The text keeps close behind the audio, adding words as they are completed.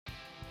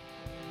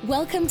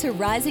Welcome to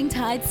Rising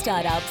Tide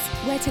Startups,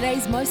 where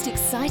today's most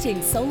exciting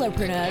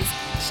solopreneurs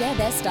share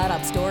their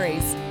startup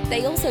stories.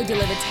 They also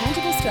deliver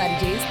tangible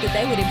strategies that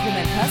they would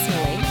implement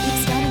personally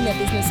if starting their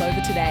business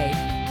over today.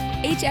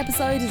 Each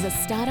episode is a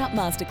startup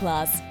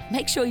masterclass.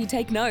 Make sure you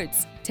take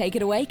notes. Take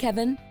it away,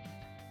 Kevin.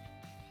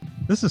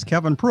 This is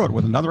Kevin Pruitt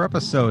with another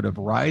episode of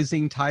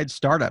Rising Tide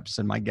Startups,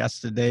 and my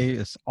guest today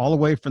is all the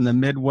way from the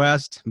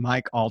Midwest,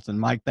 Mike Alton.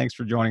 Mike, thanks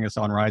for joining us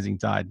on Rising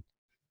Tide.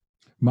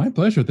 My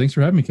pleasure. Thanks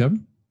for having me,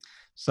 Kevin.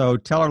 So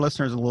tell our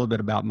listeners a little bit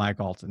about Mike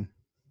Alton.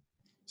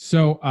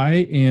 So I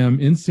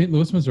am in St.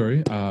 Louis,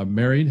 Missouri,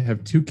 married,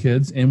 have 2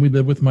 kids, and we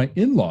live with my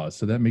in-laws.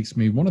 So that makes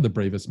me one of the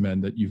bravest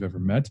men that you've ever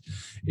met.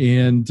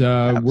 And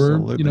we're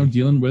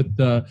dealing with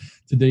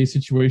today's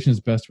situation as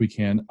best we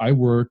can. I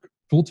work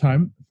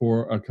full-time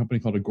for a company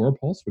called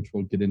Agorapulse, which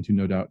we'll get into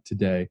no doubt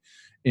today.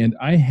 And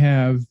I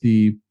have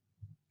the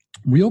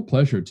real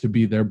pleasure to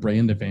be their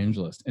brand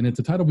evangelist. And it's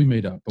a title we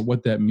made up, but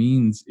what that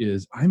means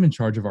is I'm in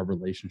charge of our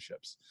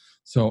relationships.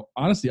 So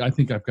honestly, I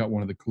think I've got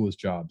one of the coolest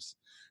jobs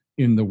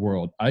in the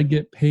world. I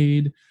get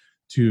paid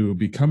to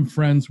become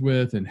friends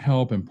with and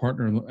help and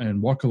partner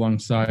and walk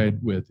alongside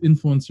with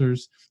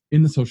influencers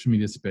in the social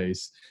media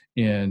space.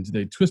 And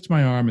they twist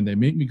my arm and they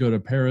make me go to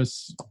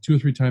Paris 2 or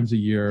 3 times a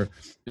year.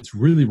 It's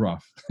really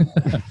rough.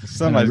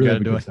 Somebody's got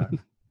to do it.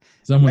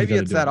 Maybe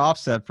it's that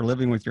offset for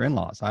living with your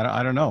in-laws.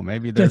 I don't know.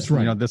 Maybe there's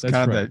this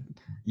kind of the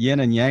yin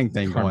and yang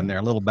thing going there,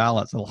 a little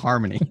balance, a little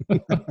harmony.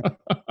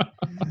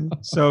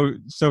 So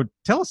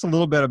tell us a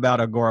little bit about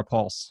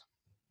Agorapulse.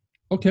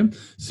 Okay.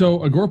 So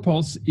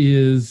Agorapulse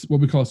is what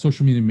we call a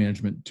social media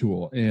management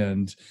tool.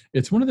 And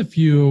it's one of the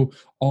few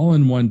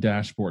all-in-one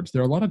dashboards.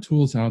 There are a lot of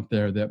tools out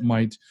there that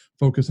might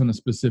focus on a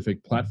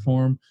specific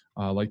platform,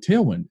 like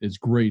Tailwind is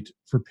great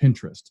for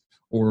Pinterest,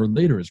 or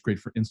Later is great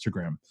for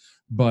Instagram.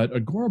 But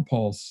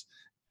Agorapulse,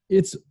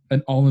 it's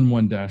an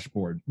all-in-one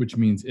dashboard, which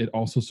means it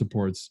also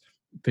supports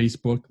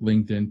Facebook,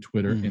 LinkedIn,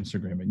 Twitter,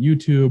 Instagram, and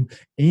YouTube.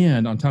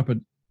 And on top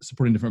of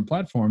supporting different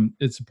platforms,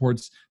 it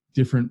supports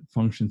different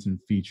functions and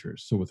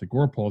features. So with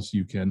Agorapulse,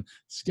 you can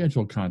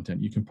schedule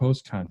content, you can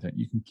post content,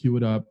 you can queue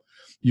it up,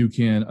 you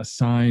can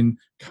assign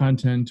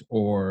content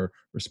or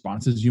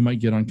responses you might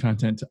get on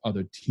content to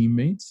other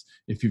teammates.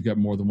 If you've got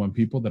more than one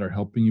people that are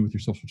helping you with your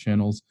social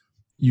channels,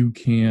 you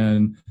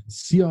can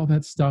see all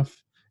that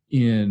stuff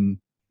in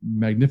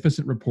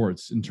magnificent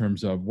reports in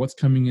terms of what's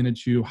coming in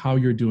at you, how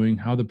you're doing,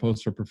 how the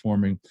posts are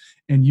performing,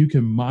 and you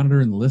can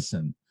monitor and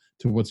listen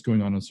to what's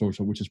going on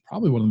social, which is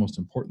probably one of the most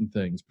important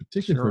things,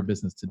 particularly for a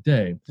business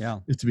today,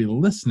 is to be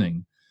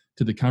listening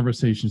to the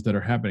conversations that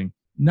are happening,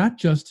 not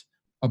just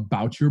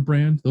about your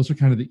brand. Those are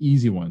kind of the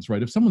easy ones,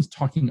 right? If someone's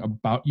talking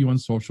about you on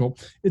social,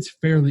 it's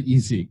fairly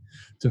easy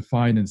to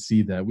find and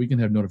see that. We can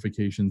have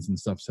notifications and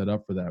stuff set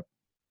up for that.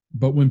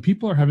 But when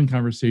people are having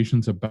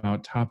conversations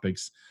about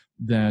topics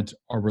that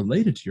are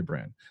related to your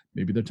brand,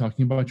 maybe they're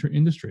talking about your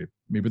industry,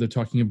 maybe they're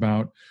talking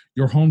about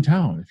your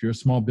hometown, if you're a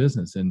small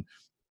business and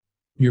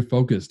you're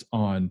focused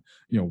on,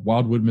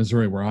 Wildwood,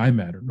 Missouri, where I'm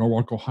at, or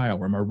Norwalk, Ohio,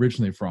 where I'm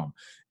originally from,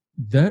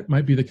 that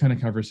might be the kind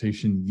of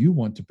conversation you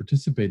want to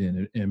participate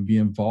in and be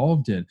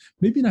involved in.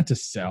 Maybe not to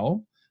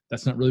sell.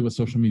 That's not really what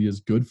social media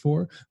is good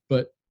for.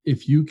 But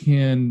if you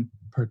can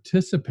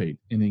participate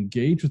and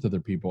engage with other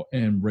people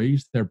and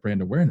raise their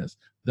brand awareness,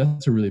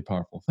 that's a really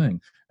powerful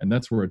thing. And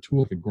that's where a tool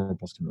like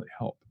Agorapulse can really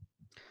help.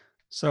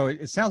 So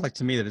it sounds like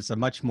to me that it's a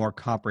much more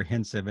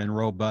comprehensive and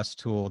robust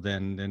tool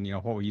than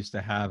what we used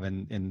to have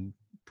in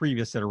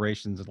previous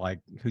iterations like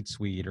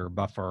Hootsuite or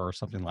Buffer or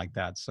something like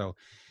that. So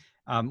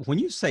when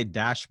you say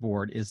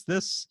dashboard, is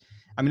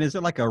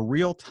it like a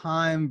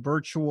real-time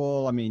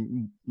virtual,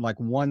 like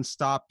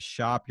one-stop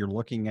shop you're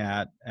looking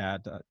at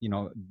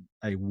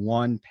a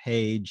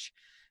one-page,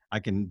 I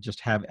can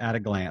just have at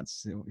a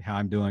glance how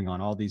I'm doing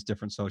on all these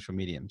different social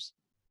mediums?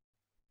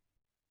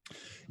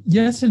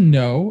 Yes and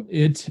no.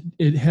 It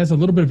has a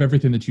little bit of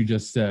everything that you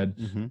just said,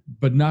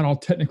 but not all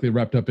technically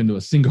wrapped up into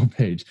a single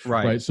page,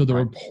 right? So the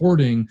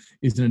reporting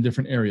is in a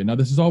different area. Now,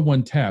 this is all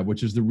one tab,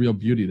 which is the real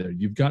beauty there.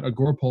 You've got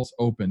Agorapulse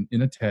open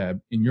in a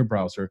tab in your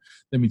browser.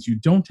 That means you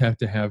don't have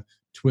to have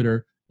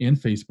Twitter and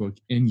Facebook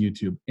and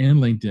YouTube and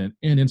LinkedIn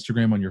and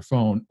Instagram on your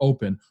phone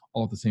open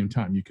all at the same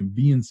time. You can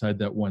be inside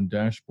that one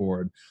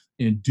dashboard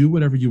and do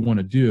whatever you want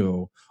to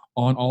do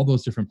on all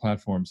those different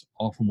platforms,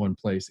 all from one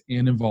place,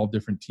 and involve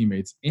different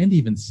teammates and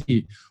even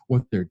see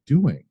what they're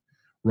doing,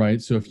 right?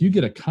 So if you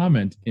get a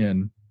comment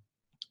in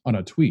on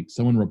a tweet,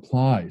 someone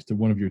replies to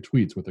one of your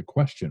tweets with a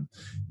question,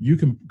 you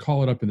can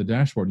call it up in the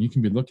dashboard and you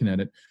can be looking at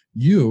it.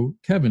 You,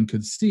 Kevin,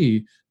 could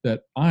see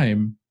that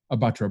I'm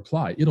about to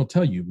reply. It'll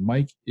tell you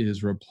Mike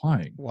is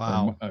replying.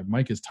 Wow. Or,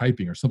 Mike is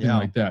typing or something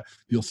like that.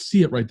 You'll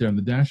see it right there on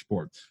the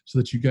dashboard so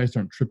that you guys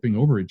aren't tripping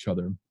over each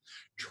other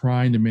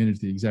trying to manage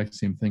the exact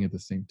same thing at the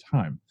same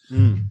time.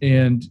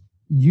 And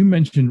you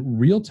mentioned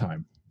real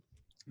time.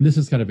 This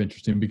is kind of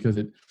interesting because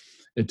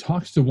it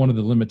talks to one of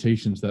the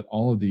limitations that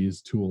all of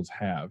these tools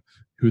have.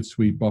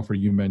 Hootsuite, Buffer,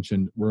 you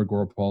mentioned, we're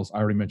Agorapulse. I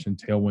already mentioned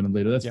Tailwind and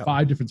Later. That's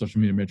 5 different social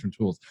media management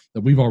tools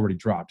that we've already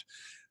dropped.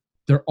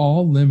 They're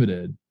all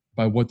limited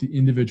by what the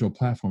individual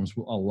platforms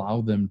will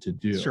allow them to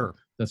do. Sure.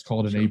 That's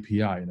called an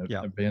API, an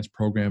Yeah. advanced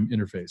program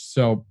interface.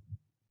 So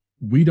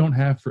we don't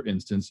have, for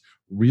instance,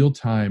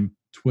 real-time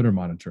Twitter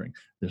monitoring.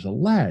 There's a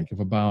lag of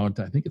about,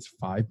 I think it's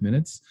 5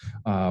 minutes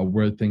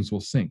where things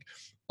will sync.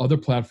 Other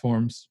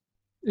platforms,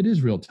 it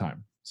is real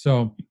time.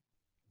 So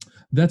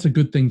that's a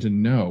good thing to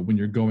know when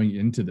you're going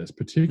into this,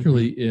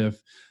 particularly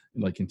if,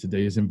 like in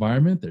today's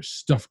environment, there's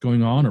stuff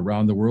going on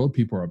around the world.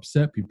 People are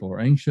upset, people are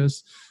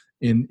anxious.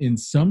 In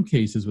some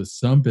cases, with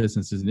some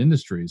businesses and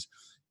industries,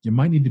 you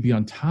might need to be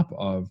on top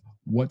of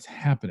what's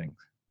happening.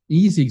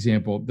 Easy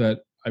example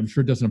that I'm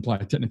sure doesn't apply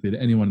technically to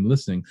anyone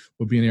listening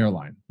would be an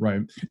airline,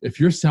 right? If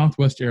you're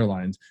Southwest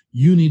Airlines,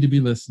 you need to be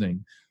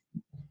listening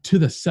to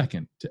the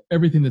second to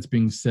everything that's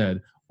being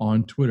said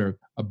on Twitter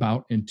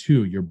about and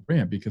to your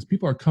brand, because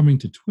people are coming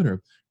to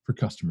Twitter for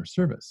customer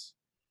service.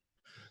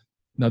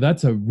 Now,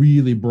 that's a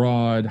really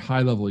broad,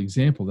 high-level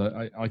example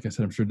that, like I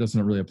said, I'm sure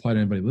doesn't really apply to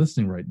anybody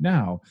listening right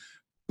now,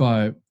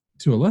 but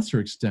to a lesser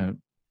extent,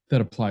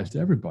 that applies to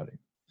everybody.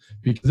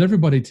 Because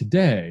everybody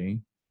today,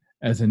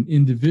 as an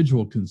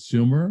individual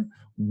consumer,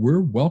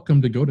 we're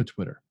welcome to go to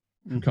Twitter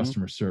for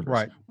customer service.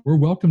 Right. We're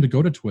welcome to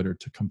go to Twitter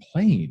to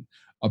complain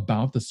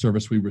about the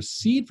service we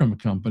received from a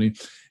company.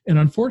 And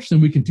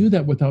unfortunately, we can do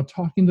that without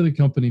talking to the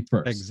company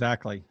first.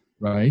 Exactly.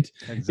 Right?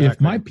 Exactly. If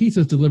my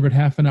pizza is delivered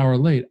half an hour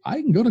late,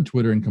 I can go to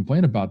Twitter and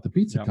complain about the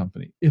pizza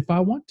company if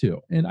I want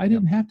to. And I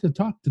didn't have to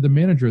talk to the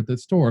manager at the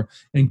store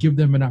and give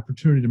them an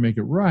opportunity to make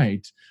it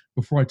right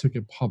before I took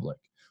it public.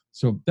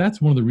 So that's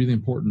one of the really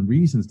important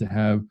reasons to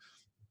have,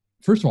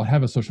 first of all,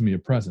 have a social media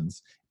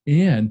presence,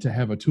 and to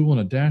have a tool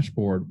and a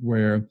dashboard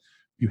where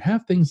you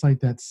have things like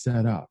that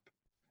set up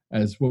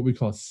as what we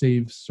call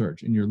saved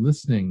search. And you're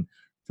listening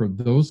for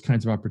those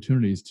kinds of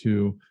opportunities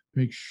to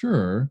make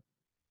sure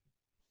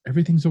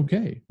everything's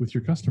okay with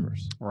your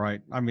customers.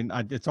 Right. I mean,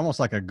 it's almost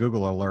like a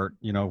Google alert,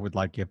 with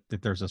like if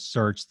there's a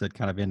search that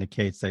kind of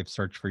indicates they've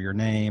searched for your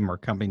name or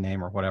company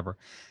name or whatever.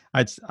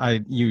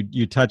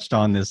 You touched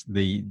on this,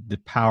 the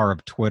power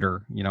of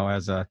Twitter,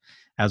 as a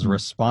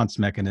response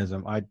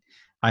mechanism.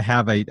 I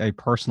have a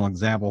personal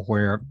example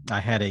where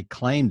I had a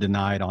claim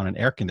denied on an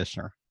air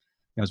conditioner.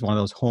 It was one of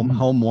those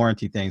home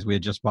warranty things. We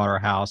had just bought our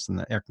house and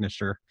the air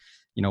conditioner,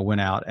 went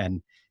out,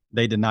 and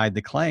they denied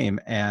the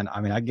claim. And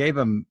I mean, I gave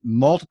them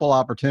multiple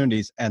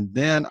opportunities, and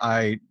then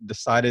I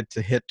decided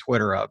to hit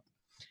Twitter up.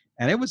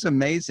 And it was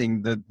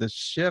amazing the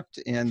shift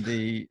in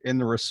the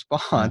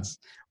response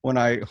when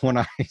I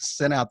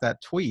sent out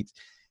that tweet.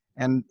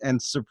 And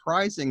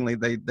surprisingly,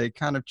 they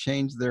kind of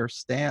changed their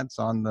stance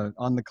on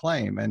the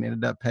claim and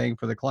ended up paying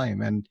for the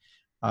claim. And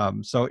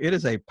so it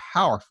is a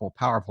powerful,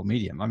 powerful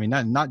medium. I mean,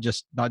 not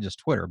just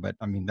Twitter, but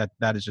I mean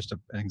that is just an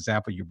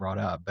example you brought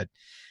up. But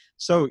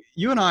so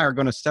you and I are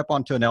going to step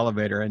onto an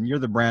elevator, and you're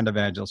the brand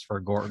evangelist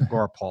for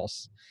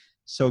Agorapulse.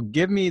 So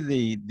give me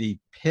the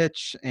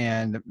pitch,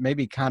 and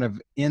maybe kind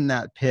of in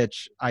that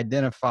pitch,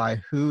 identify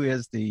who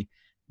is the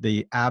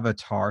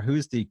avatar,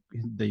 who's the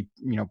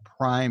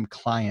prime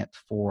client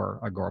for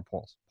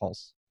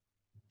Agorapulse.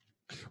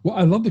 Well,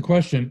 I love the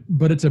question,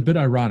 but it's a bit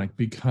ironic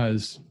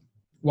because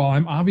while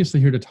I'm obviously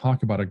here to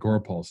talk about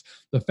Agorapulse,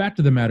 the fact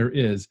of the matter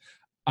is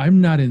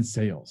I'm not in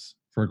sales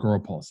for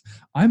Agorapulse.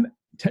 I'm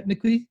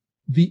technically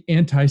the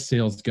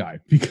anti-sales guy,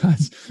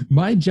 because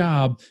my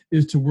job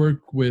is to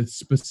work with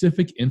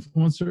specific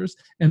influencers,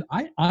 and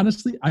I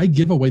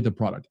give away the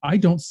product. I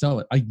don't sell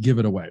it. I give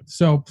it away.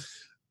 So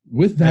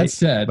with that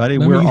said, buddy,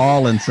 we're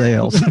all in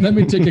sales. Let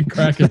me take a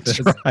crack at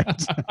this.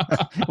 Right.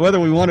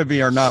 Whether we want to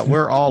be or not,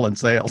 we're all in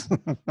sales.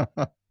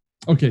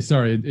 Okay,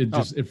 sorry.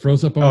 It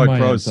froze up on my end. Oh,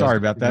 it froze. Sorry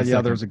about that.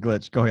 Yeah, there was a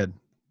glitch. Go ahead.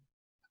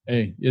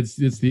 Hey, it's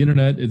the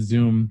internet. It's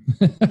Zoom.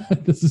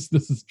 This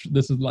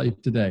is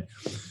life today.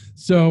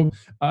 So,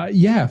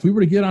 if we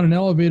were to get on an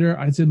elevator,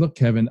 I'd say, look,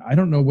 Kevin, I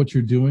don't know what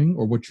you're doing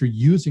or what you're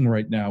using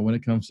right now when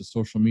it comes to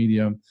social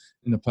media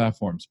and the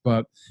platforms.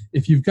 But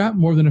if you've got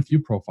more than a few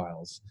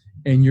profiles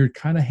and you're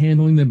kind of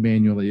handling them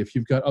manually, if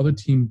you've got other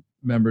team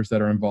members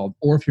that are involved,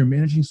 or if you're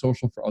managing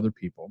social for other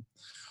people,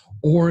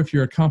 or if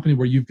you're a company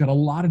where you've got a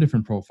lot of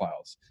different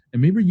profiles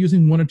and maybe you're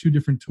using one or two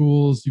different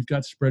tools, you've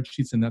got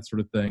spreadsheets and that sort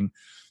of thing,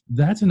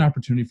 that's an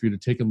opportunity for you to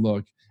take a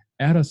look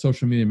at a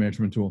social media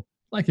management tool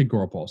like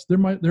Agorapulse.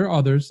 There are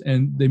others,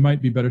 and they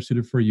might be better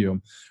suited for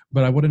you,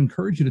 but I would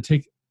encourage you to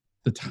take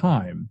the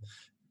time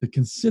to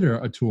consider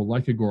a tool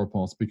like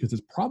Agorapulse, because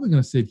it's probably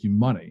going to save you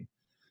money.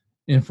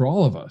 And for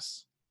all of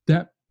us,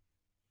 that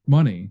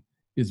money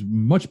is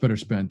much better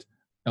spent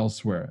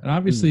elsewhere. And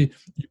obviously,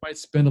 you might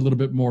spend a little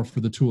bit more for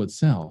the tool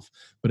itself,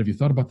 but if you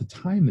thought about the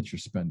time that you're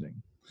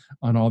spending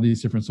on all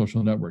these different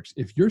social networks,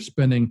 if you're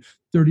spending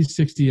 30,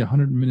 60,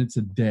 100 minutes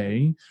a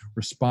day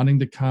responding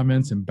to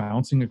comments and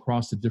bouncing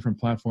across the different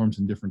platforms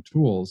and different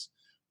tools,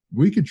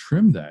 we could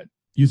trim that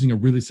using a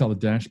really solid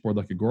dashboard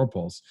like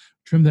Agorapulse,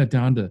 trim that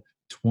down to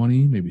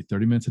 20, maybe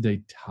 30 minutes a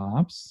day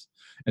tops.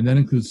 And that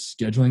includes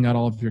scheduling out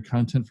all of your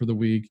content for the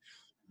week,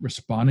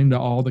 responding to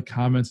all the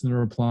comments and the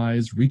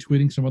replies,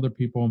 retweeting some other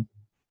people,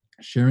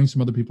 sharing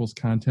some other people's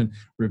content,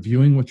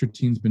 reviewing what your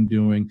team's been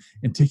doing,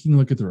 and taking a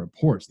look at the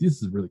reports. This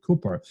is the really cool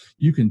part.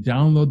 You can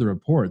download the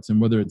reports, and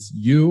whether it's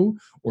you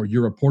or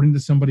you're reporting to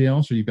somebody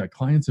else or you've got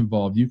clients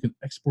involved, you can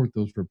export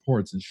those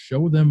reports and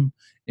show them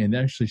and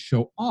actually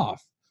show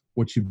off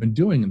what you've been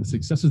doing and the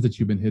successes that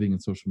you've been hitting in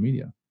social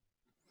media.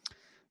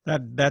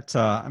 That's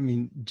I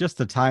mean, just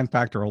the time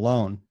factor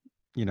alone,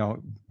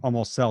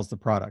 almost sells the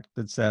product.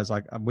 That says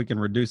like we can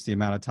reduce the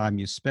amount of time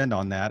you spend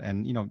on that,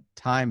 and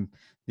time.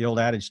 The old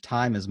adage,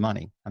 time is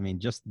money. I mean,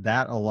 just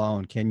that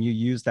alone, can you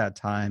use that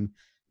time,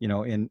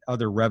 in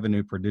other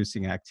revenue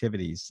producing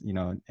activities,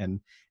 and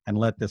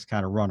let this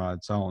kind of run on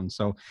its own.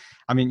 So,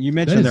 I mean, you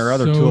mentioned there are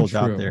other tools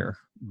out there,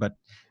 but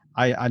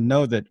I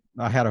know that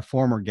I had a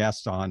former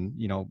guest on,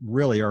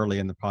 really early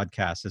in the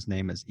podcast. His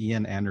name is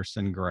Ian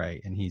Anderson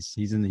Gray, and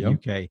he's in the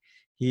UK.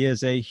 He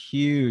is a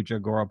huge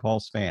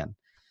Agorapulse fan.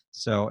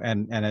 So,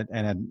 and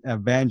an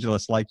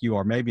evangelist like you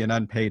are, maybe an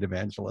unpaid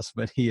evangelist,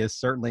 but he is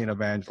certainly an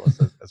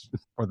evangelist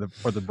for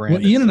the brand.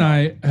 Well, Ian and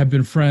I have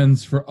been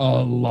friends for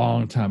a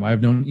long time.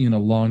 I've known Ian a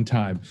long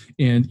time,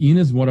 and Ian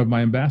is one of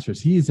my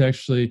ambassadors. He is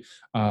actually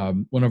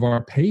one of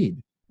our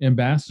paid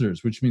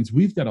ambassadors, which means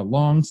we've got a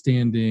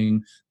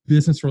long-standing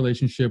business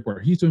relationship where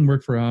he's doing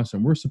work for us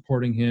and we're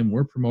supporting him,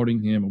 we're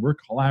promoting him, and we're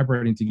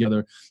collaborating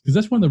together. Because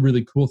that's one of the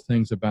really cool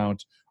things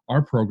about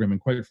our program,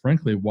 and quite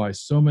frankly, why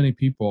so many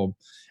people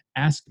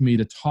ask me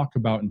to talk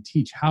about and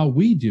teach how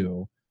we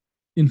do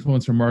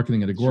influencer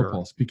marketing at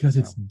Agorapulse, because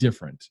it's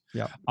different.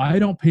 I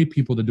don't pay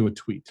people to do a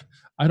tweet.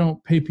 I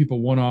don't pay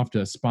people one-off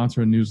to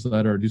sponsor a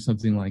newsletter or do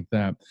something like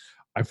that.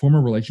 I form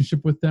a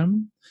relationship with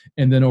them,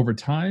 and then over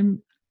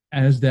time,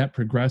 as that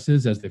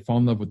progresses, as they fall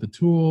in love with the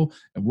tool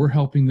and we're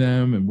helping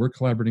them and we're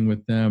collaborating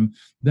with them,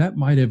 that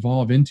might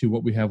evolve into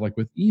what we have like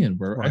with Ian,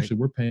 where actually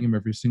we're paying him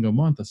every single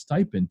month a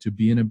stipend to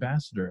be an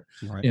ambassador.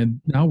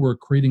 And now we're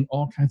creating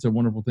all kinds of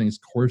wonderful things,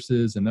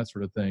 courses and that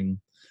sort of thing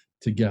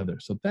together.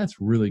 So that's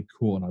really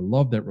cool. And I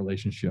love that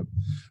relationship.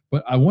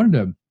 But I wanted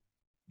to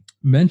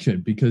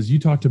mention, because you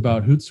talked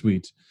about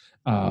Hootsuite,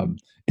 and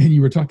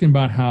you were talking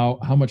about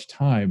how much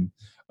time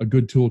a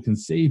good tool can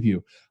save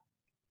you.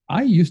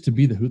 I used to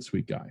be the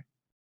Hootsuite guy.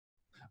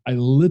 I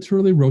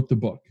literally wrote the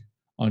book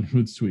on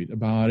Hootsuite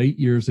about 8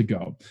 years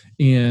ago.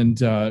 And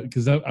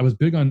because I was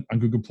big on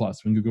Google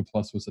Plus when Google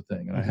Plus was a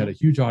thing. And I had a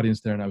huge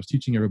audience there, and I was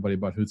teaching everybody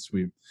about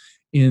Hootsuite.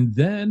 And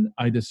then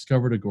I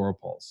discovered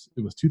Agorapulse.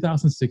 It was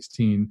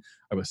 2016.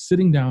 I was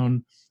sitting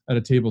down at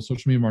a table,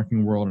 Social Media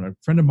Marketing World, and a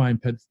friend of mine,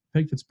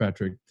 Peg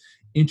Fitzpatrick,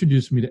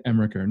 introduced me to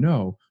Emmerich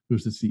Arnault,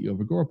 who's the CEO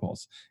of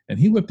Agorapulse. And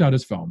he whipped out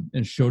his phone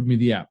and showed me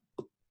the app.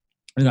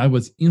 And I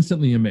was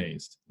instantly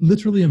amazed,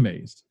 literally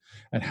amazed,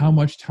 at how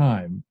much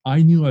time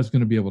I knew I was going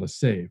to be able to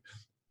save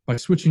by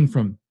switching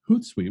from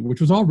Hootsuite,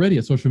 which was already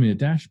a social media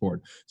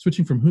dashboard,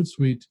 switching from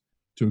Hootsuite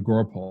to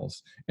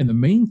Agorapulse. And the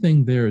main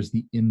thing there is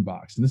the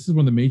inbox. And this is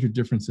one of the major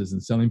differences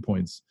and selling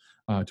points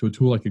to a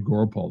tool like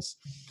Agorapulse.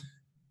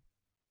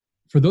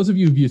 For those of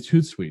you who've used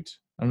Hootsuite,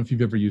 I don't know if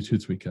you've ever used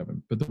Hootsuite,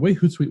 Kevin, but the way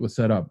Hootsuite was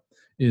set up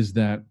is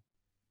that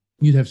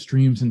you'd have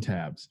streams and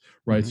tabs,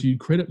 right? So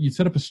you'd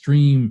set up a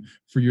stream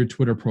for your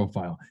Twitter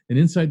profile, and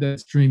inside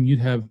that stream you'd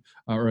have,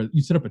 or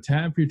you set up a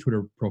tab for your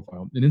Twitter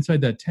profile, and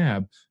inside that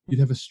tab you'd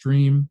have a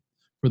stream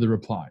for the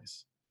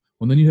replies.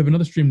 Well, then you'd have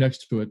another stream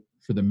next to it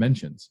for the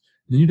mentions.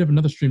 And then you'd have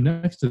another stream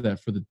next to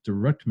that for the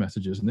direct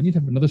messages, and then you'd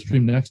have another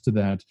stream next to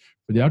that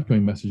for the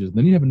outgoing messages. And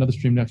then you'd have another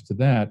stream next to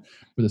that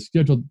for the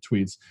scheduled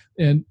tweets,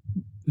 and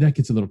that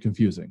gets a little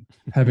confusing,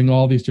 having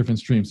all these different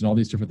streams and all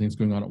these different things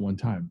going on at one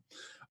time.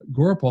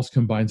 Agorapulse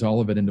combines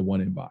all of it into one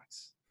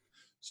inbox.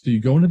 So you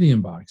go into the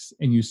inbox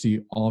and you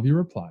see all of your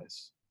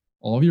replies,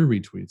 all of your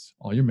retweets,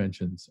 all your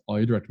mentions, all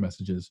your direct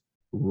messages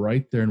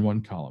right there in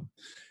one column.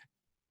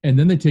 And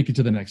then they take it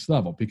to the next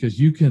level, because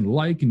you can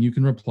like and you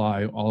can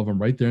reply all of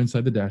them right there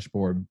inside the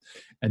dashboard.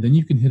 And then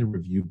you can hit a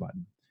review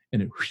button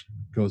and it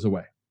goes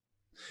away.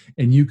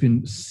 And you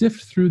can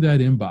sift through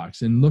that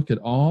inbox and look at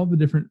all the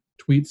different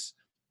tweets,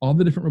 all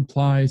the different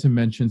replies and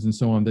mentions and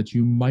so on that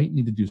you might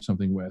need to do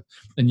something with.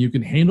 And you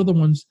can handle the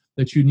ones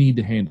that you need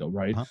to handle,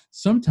 right?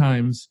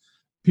 Sometimes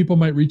people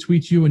might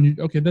retweet you and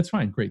okay, that's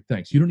fine. Great.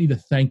 Thanks. You don't need to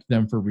thank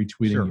them for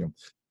retweeting you.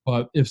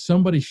 But if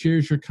somebody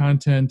shares your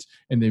content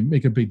and they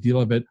make a big deal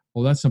of it,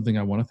 well, that's something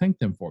I want to thank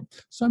them for.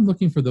 So I'm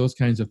looking for those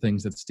kinds of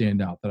things that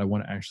stand out that I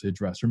want to actually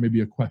address, or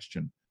maybe a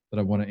question that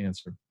I want to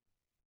answer.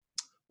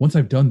 Once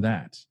I've done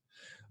that,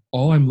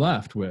 all I'm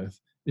left with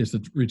is the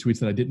retweets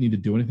that I didn't need to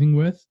do anything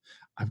with.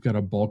 I've got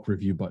a bulk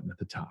review button at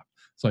the top.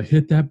 So I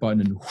hit that button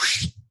and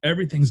whoosh,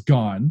 everything's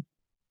gone.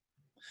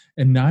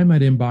 And now I'm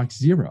at inbox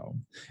 0.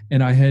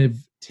 And I have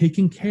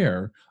taken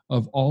care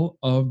of all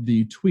of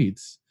the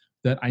tweets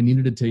that I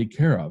needed to take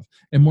care of.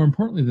 And more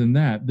importantly than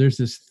that, there's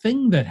this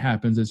thing that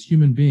happens as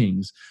human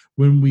beings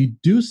when we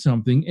do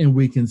something and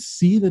we can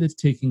see that it's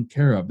taken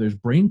care of. There's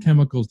brain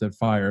chemicals that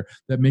fire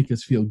that make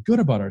us feel good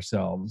about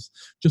ourselves,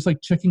 just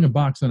like checking a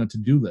box on a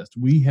to-do list.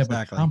 We have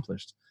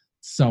accomplished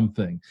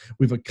something.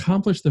 We've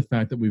accomplished the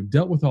fact that we've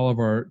dealt with all of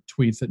our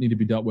tweets that need to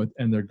be dealt with,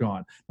 and they're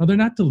gone. Now, they're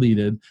not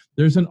deleted.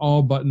 There's an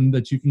all button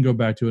that you can go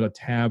back to it, a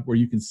tab where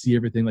you can see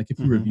everything. Like if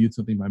you reviewed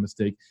something by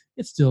mistake,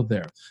 it's still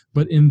there.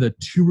 But in the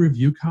to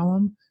review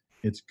column,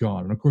 it's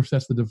gone. And of course,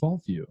 that's the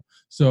default view.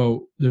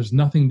 So there's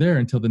nothing there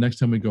until the next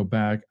time we go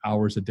back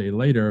hours a day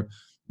later.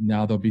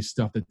 Now there'll be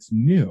stuff that's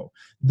new.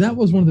 That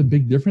was one of the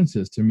big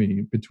differences to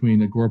me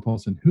between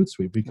Agorapulse and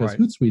Hootsuite, because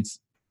Hootsuite's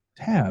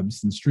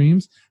tabs and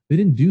streams, they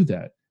didn't do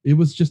that. It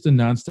was just a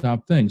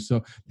nonstop thing.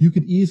 So you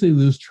could easily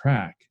lose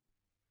track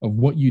of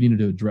what you needed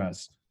to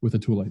address with a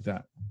tool like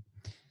that.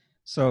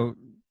 So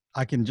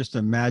I can just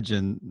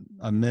imagine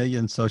a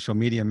million social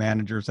media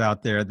managers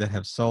out there that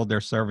have sold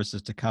their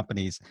services to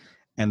companies,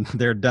 and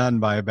they're done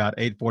by about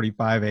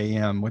 8:45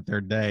 a.m. with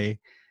their day.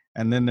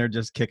 And then they're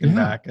just kicking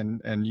back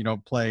and,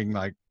 playing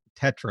like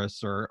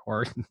Tetris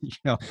or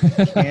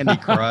Candy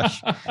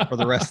Crush for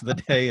the rest of the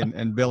day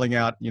and billing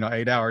out,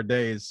 8-hour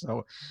days.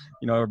 So,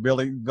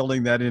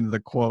 building that into the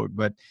quote.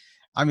 But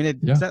I mean,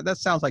 that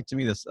sounds like to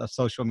me a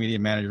social media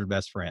manager's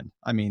best friend.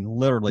 I mean,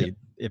 literally,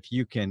 if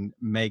you can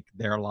make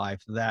their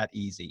life that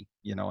easy,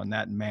 and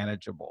that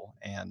manageable,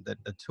 and that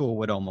the tool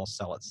would almost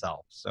sell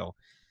itself. So,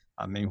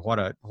 I mean, what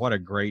a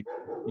great,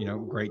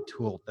 great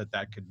tool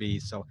that could be.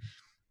 So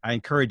I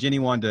encourage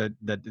anyone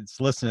that's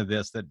listening to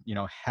this that,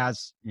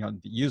 has,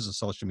 uses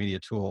social media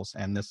tools,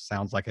 and this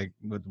sounds like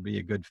would be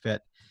a good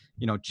fit,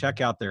 check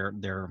out their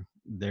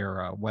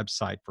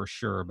website for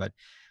sure. But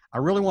I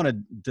really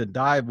wanted to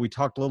dive, we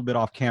talked a little bit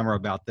off camera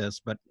about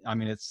this, but I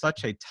mean, it's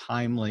such a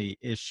timely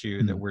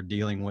issue that we're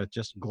dealing with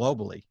just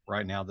globally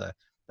right now, the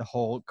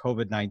whole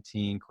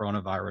COVID-19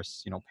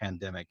 coronavirus,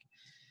 pandemic.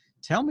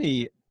 Tell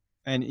me,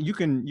 and you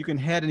can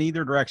head in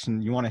either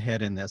direction you want to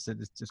head in this.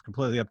 It's just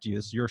completely up to you.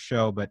 It's your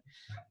show, but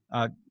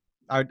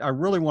I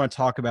really want to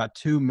talk about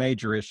two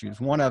major issues.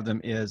 One of them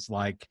is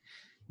like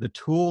the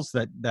tools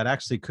that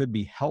actually could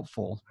be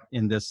helpful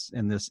in this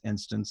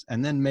instance,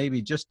 and then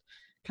maybe just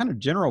kind of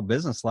general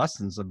business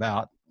lessons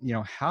about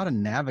how to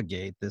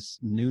navigate this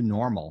new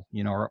normal,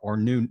 or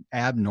new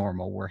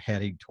abnormal we're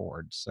heading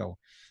towards. So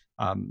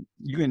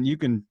you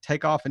can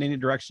take off in any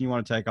direction you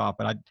want to take off,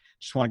 but I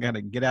just want to kind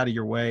of get out of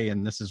your way.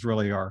 And this is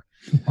really our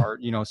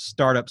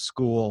startup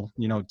school,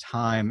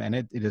 time. And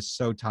it is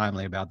so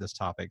timely about this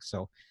topic.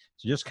 So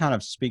just kind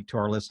of speak to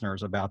our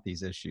listeners about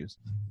these issues.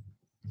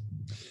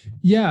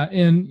 Yeah.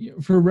 And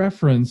for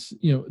reference,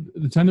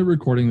 the time that we're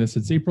recording this,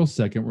 it's April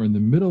 2nd. We're in the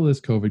middle of this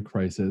COVID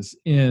crisis,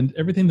 and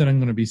everything that I'm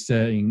going to be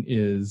saying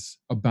is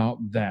about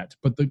that.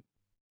 But the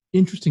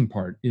interesting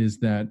part is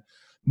that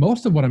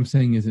most of what I'm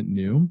saying isn't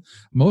new.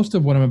 Most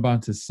of what I'm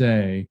about to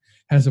say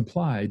has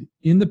applied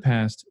in the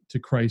past to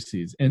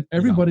crises. And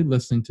everybody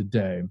listening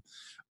today,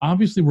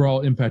 obviously we're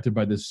all impacted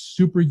by this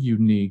super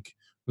unique,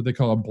 what they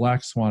call a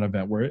black swan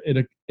event, where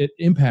it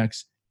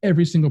impacts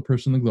every single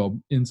person in the globe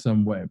in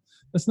some way.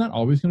 That's not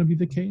always going to be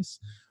the case.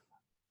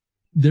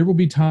 There will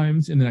be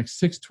times in the next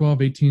 6,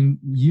 12, 18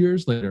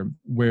 years later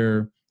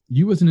where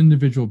you as an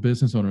individual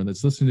business owner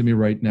that's listening to me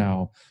right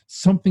now,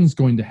 something's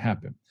going to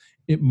happen.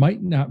 It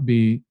might not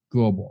be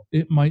global.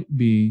 It might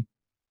be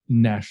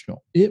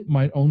national. It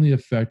might only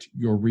affect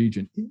your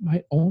region. It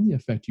might only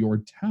affect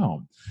your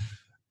town.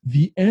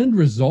 The end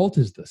result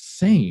is the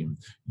same.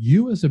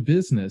 You as a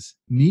business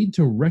need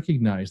to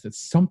recognize that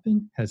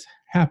something has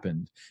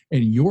happened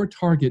and your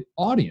target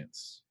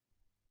audience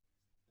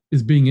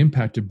is being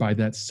impacted by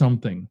that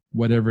something,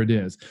 whatever it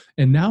is.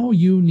 And now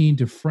you need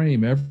to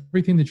frame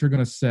everything that you're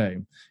going to say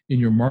in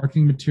your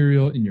marketing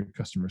material, in your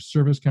customer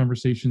service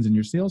conversations, in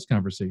your sales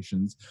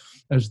conversations,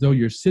 as though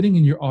you're sitting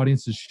in your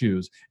audience's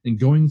shoes and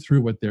going through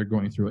what they're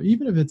going through,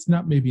 even if it's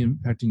not maybe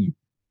impacting you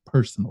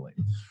personally,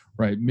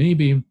 right?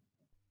 Maybe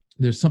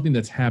there's something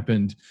that's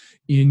happened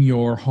in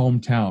your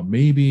hometown.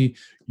 Maybe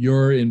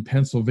you're in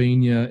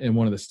Pennsylvania and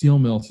one of the steel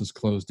mills has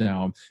closed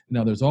down.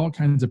 Now there's all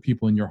kinds of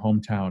people in your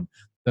hometown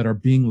that are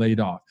being laid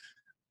off.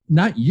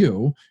 Not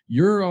you,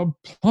 you're a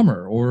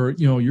plumber, or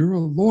you're a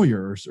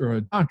lawyer or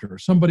a doctor or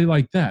somebody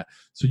like that.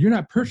 So you're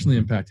not personally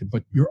impacted,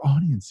 but your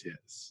audience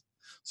is.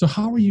 So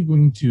how are you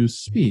going to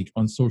speak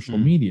on social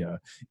media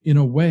in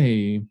a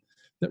way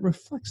that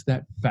reflects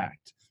that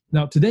fact?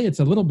 Now, today it's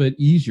a little bit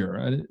easier.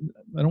 I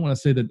don't want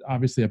to say that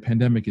obviously a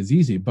pandemic is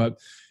easy, but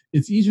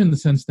it's easier in the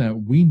sense that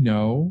we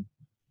know,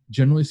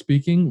 generally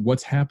speaking,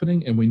 what's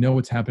happening, and we know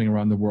what's happening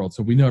around the world.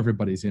 So we know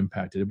everybody's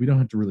impacted. We don't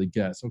have to really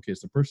guess, okay,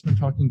 is the person I'm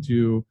talking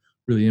to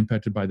really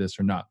impacted by this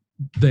or not?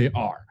 They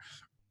are.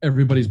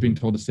 Everybody's being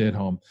told to stay at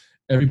home.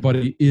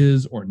 Everybody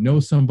is or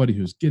knows somebody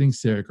who's getting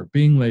sick or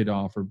being laid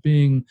off or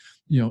being,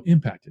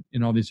 impacted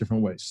in all these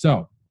different ways.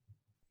 So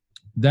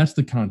that's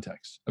the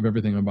context of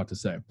everything I'm about to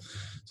say.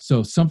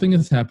 So something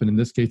has happened. In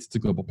this case, it's a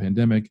global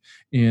pandemic.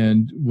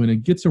 And when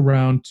it gets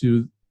around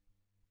to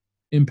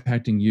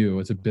impacting you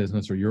as a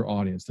business or your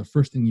audience, the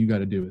first thing you got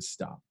to do is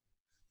stop.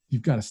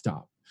 You've got to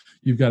stop.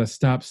 You've got to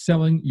stop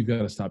selling. You've got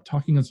to stop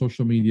talking on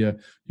social media.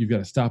 You've got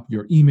to stop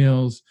your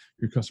emails,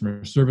 your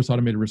customer service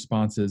automated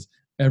responses,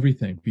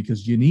 everything,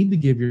 because you need to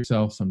give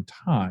yourself some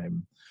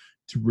time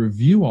to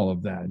review all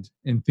of that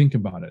and think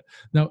about it.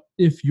 Now,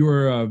 if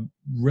you're a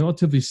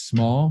relatively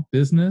small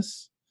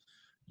business,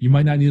 you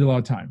might not need a lot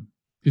of time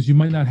because you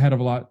might not have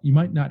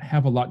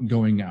a lot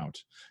going out.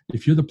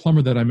 If you're the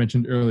plumber that I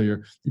mentioned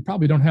earlier, you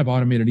probably don't have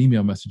automated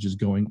email messages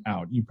going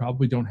out. You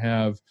probably don't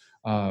have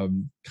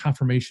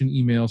confirmation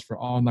emails for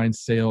online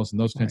sales and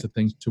those kinds of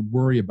things to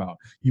worry about.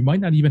 You might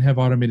not even have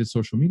automated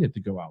social media to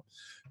go out.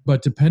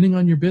 But depending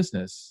on your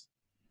business,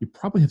 you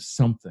probably have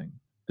something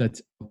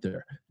that's out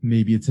there.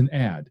 Maybe it's an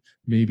ad.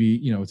 Maybe,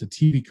 it's a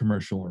TV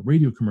commercial or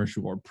radio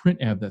commercial or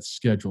print ad that's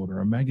scheduled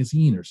or a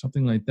magazine or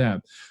something like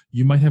that.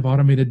 You might have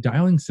automated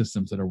dialing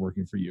systems that are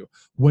working for you.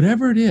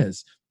 Whatever it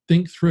is,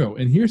 think through.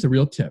 And here's a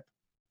real tip.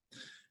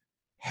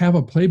 Have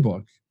a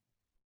playbook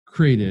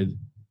created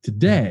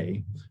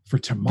today for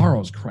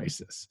tomorrow's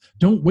crisis.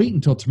 Don't wait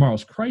until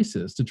tomorrow's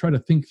crisis to try to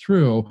think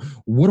through,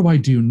 what do I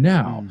do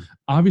now?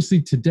 Obviously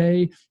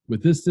today,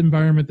 with this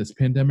environment, this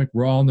pandemic,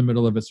 we're all in the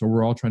middle of it, so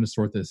we're all trying to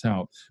sort this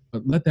out.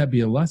 But let that be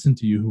a lesson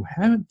to you who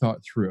haven't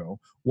thought through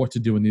what to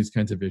do in these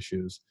kinds of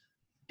issues.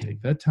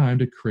 Take that time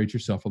to create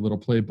yourself a little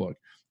playbook.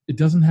 It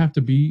doesn't have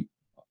to be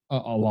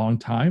a long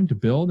time to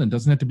build, and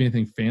doesn't have to be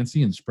anything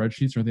fancy and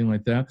spreadsheets or anything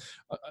like that.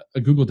 A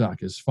Google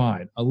Doc is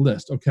fine. A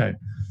list. Okay,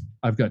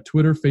 I've got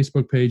Twitter,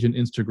 Facebook page, and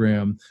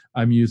Instagram.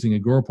 I'm using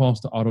Agorapulse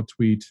to auto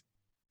tweet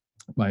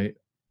my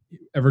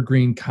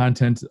evergreen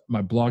content,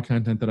 my blog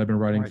content that I've been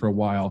writing for a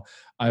while.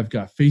 I've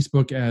got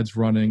Facebook ads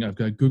running. I've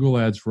got Google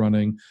ads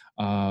running.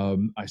 I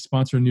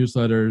sponsor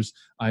newsletters.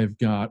 I've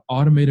got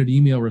automated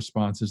email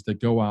responses that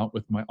go out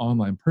with my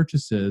online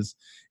purchases.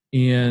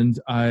 And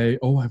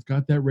I've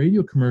got that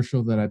radio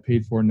commercial that I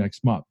paid for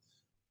next month.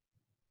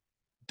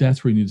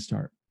 That's where you need to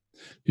start.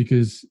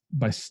 Because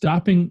by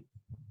stopping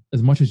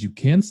as much as you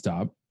can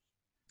stop,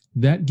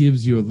 that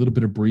gives you a little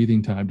bit of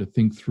breathing time to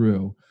think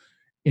through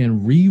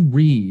and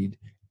reread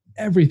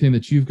everything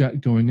that you've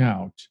got going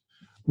out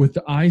with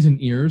the eyes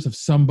and ears of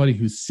somebody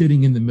who's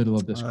sitting in the middle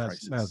of this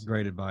crisis. That's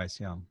great advice,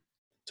 yeah.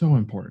 So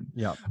important.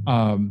 Yeah.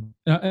 And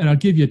I'll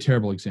give you a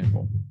terrible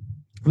example.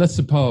 Let's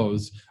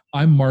suppose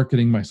I'm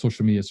marketing my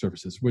social media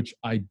services, which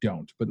I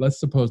don't, but let's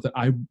suppose that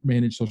I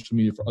manage social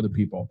media for other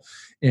people.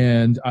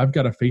 And I've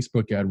got a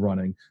Facebook ad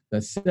running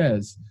that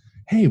says,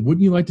 hey,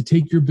 wouldn't you like to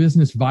take your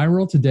business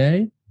viral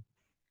today?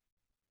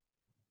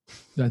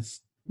 That's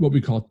what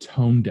we call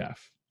tone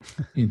deaf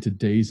in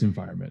today's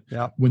environment.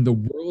 Yep. When the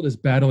world is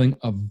battling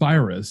a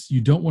virus, you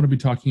don't want to be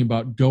talking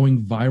about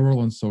going viral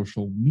on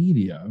social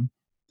media,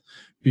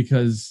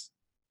 because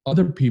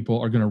other people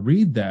are going to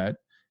read that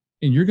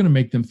and you're going to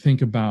make them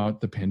think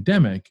about the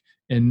pandemic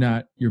and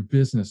not your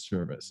business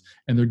service.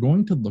 And they're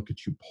going to look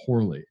at you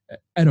poorly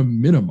at a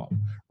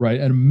minimum, right?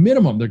 At a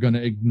minimum, they're going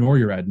to ignore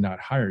your ad, not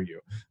hire you.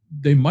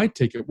 They might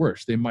take it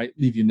worse. They might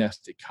leave you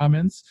nasty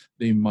comments.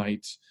 They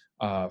might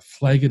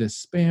flag it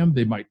as spam.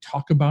 They might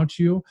talk about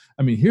you.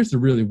 I mean, here's the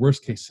really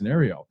worst case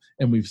scenario.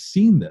 And we've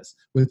seen this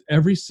with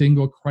every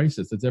single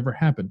crisis that's ever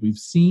happened. We've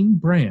seen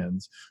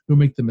brands who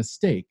make the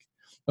mistake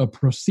of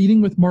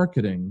proceeding with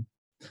marketing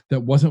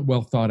that wasn't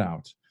well thought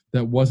out,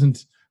 that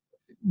wasn't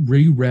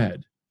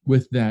reread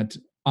with that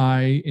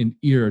eye and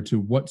ear to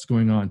what's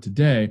going on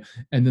today.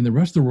 And then the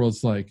rest of the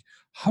world's like,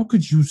 how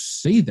could you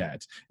say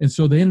that? And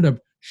so they ended up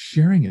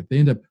sharing it. They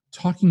ended up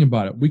talking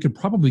about it. We could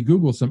probably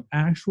Google some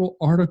actual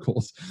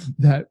articles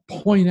that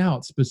point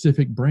out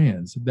specific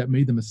brands that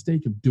made the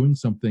mistake of doing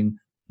something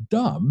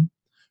dumb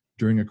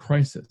during a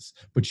crisis.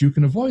 But you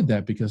can avoid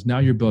that because now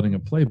you're building a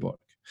playbook.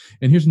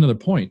 And here's another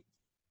point.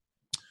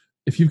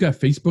 If you've got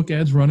Facebook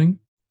ads running,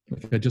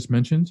 like I just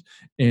mentioned,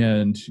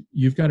 and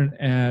you've got an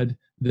ad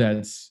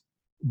that's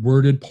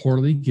worded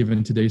poorly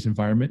given today's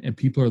environment and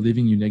people are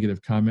leaving you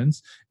negative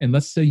comments, and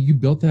let's say you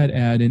built that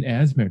ad in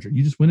Ads Manager.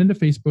 You just went into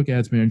Facebook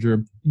Ads Manager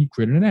and you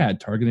created an ad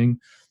targeting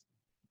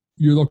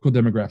your local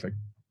demographic.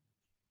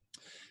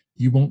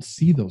 You won't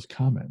see those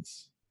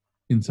comments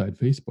inside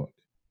Facebook.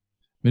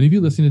 Many of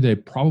you listening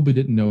today probably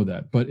didn't know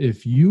that, but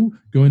if you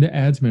go into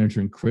Ads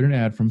Manager and create an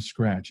ad from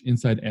scratch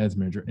inside Ads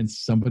Manager and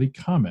somebody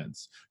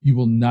comments, you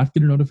will not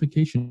get a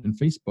notification in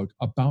Facebook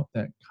about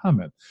that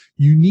comment.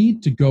 You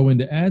need to go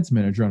into Ads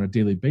Manager on a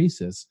daily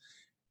basis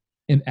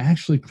and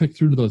actually click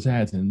through to those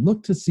ads and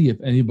look to see if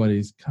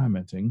anybody's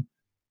commenting,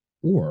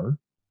 or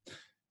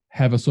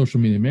have a social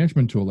media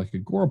management tool like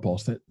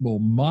Agorapulse that will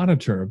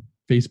monitor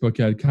Facebook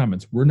ad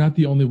comments. We're not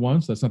the only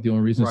ones. That's not the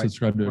only reason to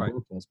subscribe to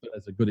Agorapulse, but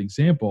as a good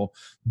example,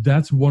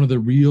 that's one of the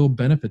real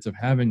benefits of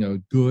having a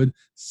good,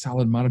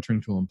 solid monitoring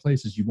tool in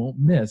place is you won't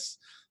miss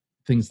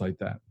things like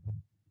that.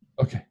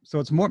 Okay. So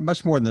it's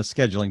much more than the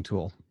scheduling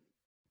tool.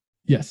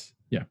 Yes.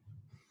 Yeah.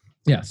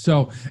 Yeah.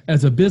 So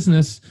as a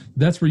business,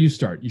 that's where you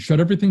start. You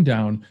shut everything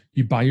down.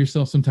 You buy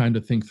yourself some time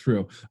to think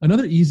through.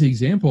 Another easy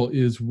example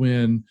is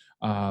when,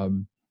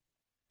 and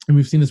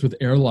we've seen this with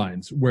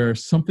airlines, where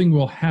something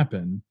will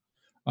happen.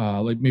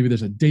 Like maybe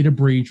there's a data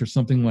breach or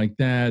something like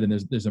that,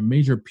 and there's a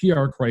major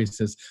PR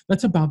crisis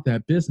that's about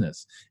that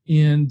business,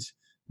 and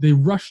they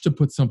rush to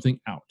put something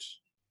out.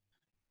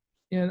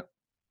 And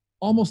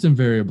almost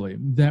invariably,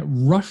 that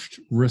rushed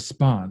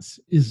response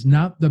is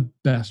not the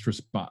best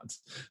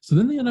response. So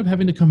then they end up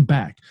having to come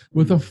back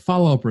with a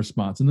follow-up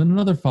response and then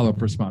another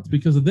follow-up response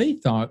because they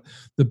thought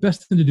the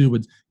best thing to do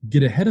was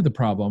get ahead of the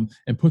problem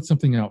and put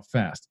something out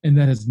fast. And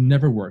that has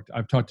never worked.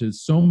 I've talked to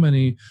so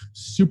many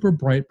super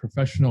bright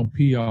professional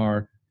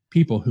PR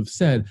people who've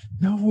said,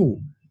 no,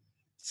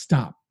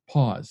 stop,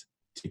 pause,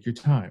 take your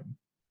time.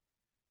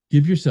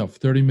 Give yourself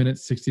 30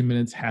 minutes, 60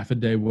 minutes, half a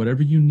day,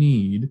 whatever you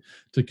need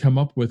to come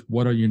up with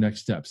what are your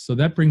next steps. So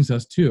that brings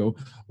us to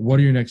what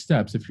are your next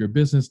steps if you're a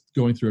business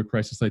going through a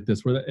crisis like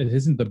this, where it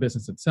isn't the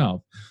business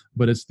itself,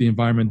 but it's the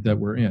environment that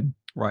we're in.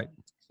 Right.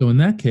 So in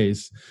that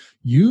case,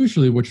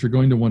 usually what you're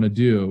going to want to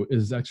do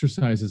is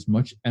exercise as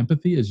much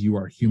empathy as you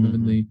are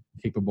humanly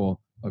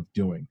capable of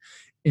doing.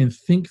 And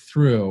think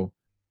through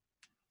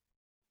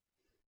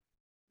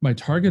my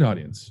target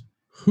audience.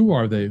 Who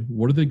are they?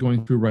 What are they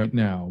going through right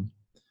now?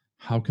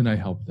 How can I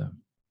help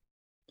them?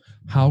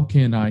 How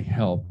can I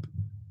help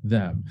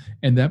them?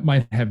 And that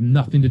might have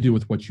nothing to do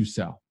with what you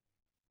sell.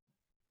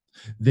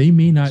 They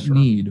may not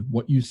need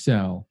what you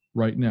sell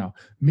right now.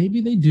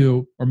 Maybe they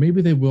do, or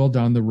maybe they will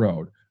down the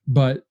road.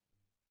 But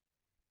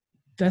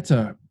that's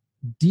a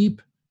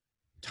deep,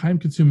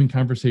 time-consuming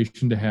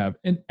conversation to have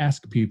and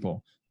ask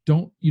people.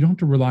 You don't have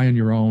to rely on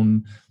your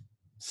own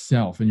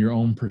self and your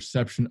own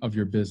perception of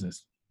your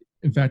business.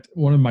 In fact,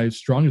 one of my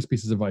strongest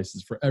pieces of advice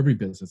is for every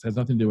business. It has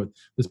nothing to do with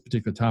this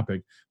particular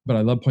topic, but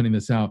I love pointing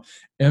this out.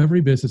 Every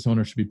business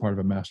owner should be part of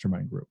a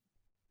mastermind group.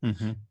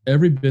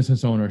 Every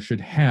business owner should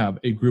have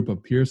a group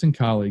of peers and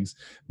colleagues,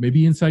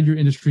 maybe inside your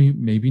industry,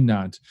 maybe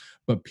not,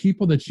 but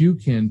people that you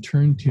can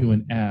turn to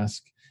and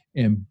ask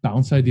and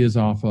bounce ideas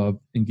off of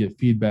and get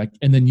feedback.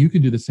 And then you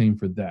can do the same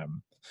for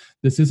them.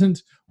 This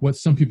isn't what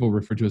some people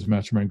refer to as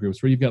mastermind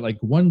groups, where you've got like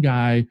one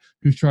guy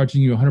who's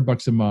charging you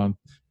 $100 a month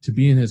to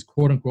be in his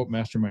quote unquote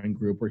mastermind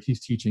group where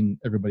he's teaching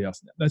everybody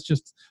else. That's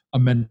just a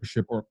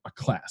mentorship or a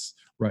class,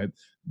 right?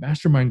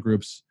 Mastermind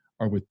groups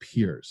are with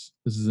peers.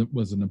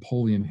 Was a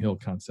Napoleon Hill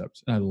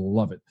concept, and I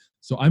love it.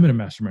 So I'm in a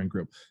mastermind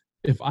group.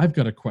 If I've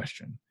got a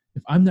question,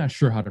 if I'm not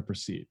sure how to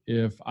proceed,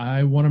 if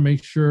I want to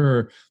make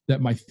sure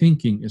that my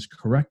thinking is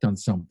correct on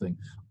something,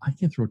 I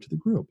can throw it to the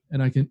group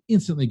and I can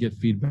instantly get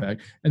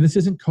feedback. And this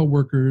isn't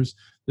coworkers.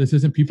 This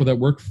isn't people that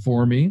work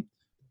for me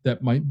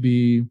that might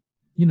be,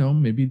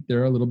 maybe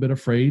they're a little bit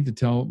afraid to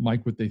tell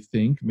Mike what they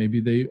think.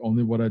 Maybe they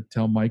only want to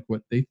tell Mike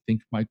what they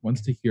think Mike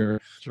wants to hear.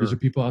 Sure. These are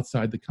people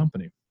outside the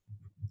company.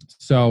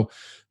 So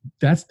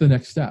that's the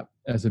next step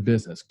as a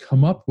business.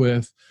 Come up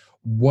with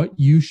what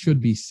you should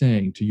be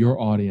saying to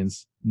your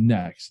audience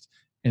next,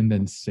 and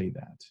then say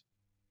that.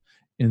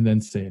 And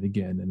then say it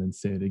again, and then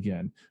say it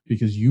again,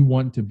 because you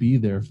want to be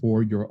there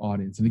for your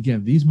audience. And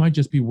again, these might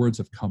just be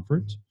words of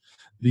comfort.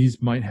 These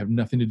might have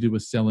nothing to do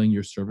with selling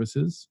your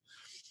services.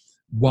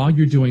 While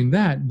you're doing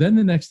that, then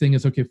the next thing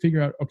is,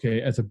 figure out,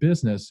 as a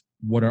business,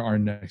 what are our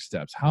next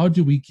steps? How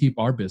do we keep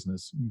our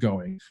business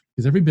going?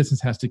 Because every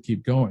business has to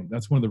keep going.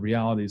 That's one of the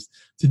realities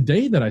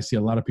today that I see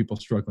a lot of people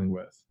struggling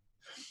with.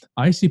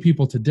 I see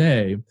people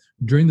today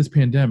during this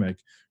pandemic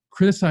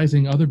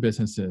criticizing other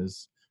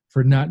businesses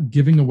for not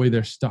giving away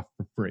their stuff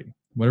for free.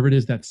 Whatever it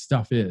is that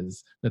stuff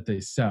is that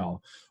they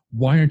sell,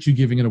 why aren't you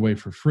giving it away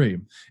for free?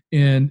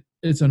 And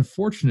it's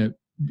unfortunate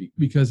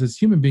because as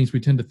human beings,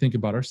 we tend to think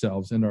about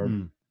ourselves and our,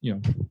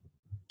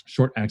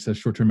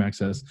 short-term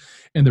access.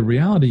 And the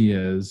reality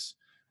is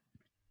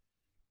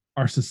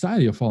our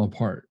society will fall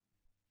apart,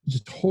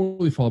 just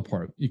totally fall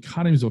apart.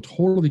 Economies will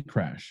totally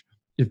crash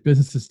if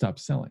businesses stop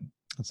selling.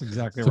 That's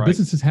exactly right. So right.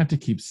 businesses have to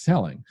keep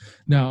selling.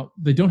 Now,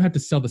 they don't have to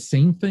sell the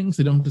same things.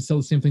 They don't have to sell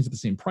the same things at the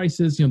same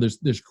prices.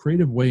 There's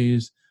creative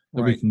ways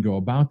that we can go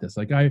about this.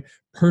 Like I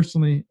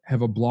personally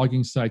have a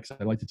blogging site because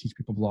I like to teach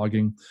people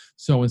blogging.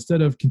 So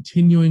instead of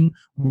continuing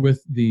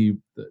with the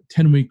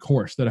 10-week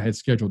course that I had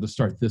scheduled to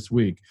start this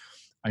week,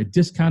 I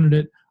discounted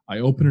it. I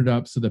opened it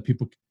up so that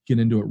people get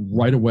into it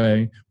right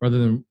away rather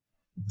than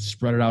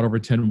spread it out over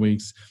 10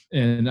 weeks.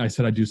 And I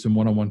said I'd do some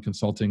one-on-one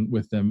consulting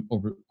with them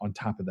over on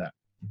top of that.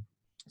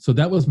 So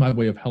that was my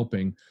way of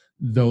helping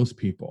those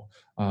people.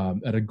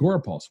 At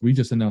Agorapulse, we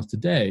just announced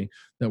today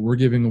that we're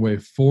giving away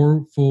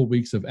 4 full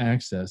weeks of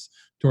access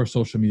to our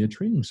social media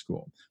training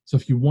school. So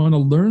if you want to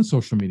learn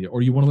social media,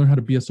 or you want to learn how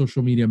to be a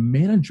social media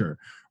manager,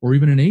 or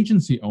even an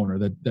agency owner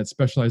that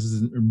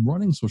specializes in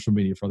running social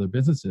media for other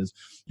businesses,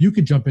 you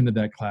could jump into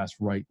that class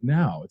right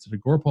now. It's at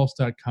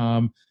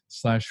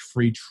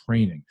agorapulse.com/free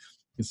training.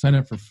 You can sign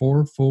up for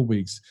 4 full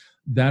weeks.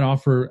 That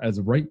offer, as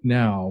of right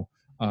now,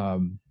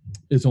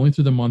 is only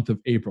through the month of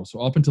April.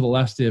 So up until the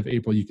last day of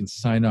April, you can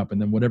sign up.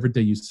 And then whatever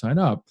day you sign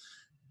up,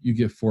 you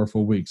get 4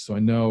 full weeks. So I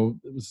know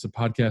this is a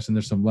podcast and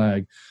there's some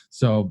lag.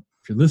 So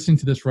if you're listening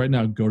to this right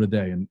now, go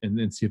today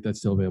and see if that's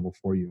still available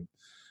for you.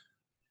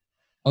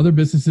 Other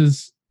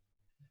businesses,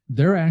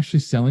 they're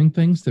actually selling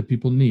things that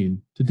people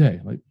need today.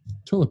 Like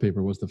toilet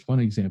paper was the fun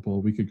example a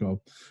week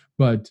ago.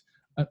 But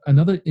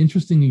another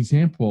interesting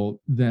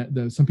example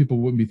that some people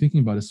wouldn't be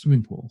thinking about is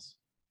swimming pools.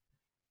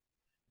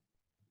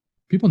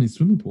 People need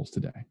swimming pools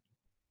today.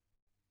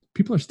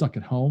 People are stuck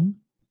at home.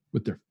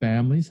 with their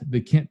families.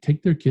 They can't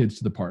take their kids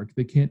to the park.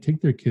 They can't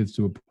take their kids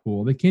to a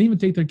pool. They can't even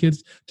take their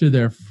kids to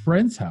their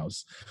friend's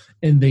house.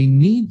 And they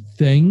need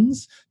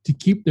things to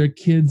keep their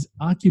kids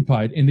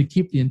occupied and to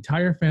keep the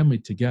entire family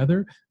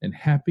together and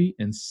happy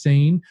and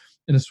sane.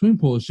 And a swimming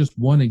pool is just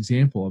one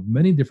example of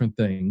many different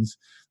things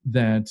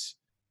that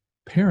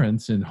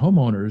parents and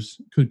homeowners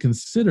could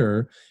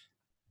consider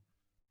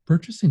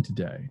purchasing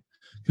today.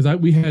 Because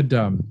we had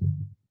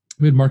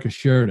Marcus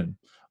Sheridan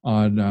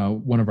on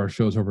one of our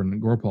shows over in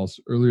Agorapulse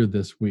earlier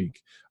this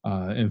week.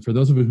 And for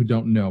those of you who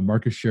don't know,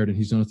 Marcus Sheridan,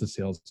 he's known as the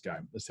sales guy,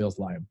 the sales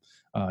lion.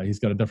 He's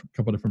got a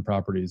couple different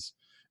properties,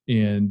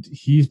 and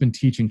he's been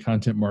teaching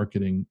content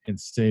marketing and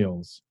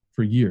sales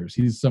for years.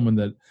 He's someone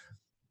that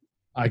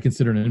I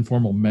consider an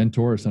informal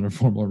mentor. It's not a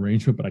formal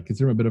arrangement, but I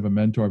consider him a bit of a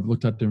mentor. I've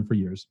looked up to him for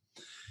years.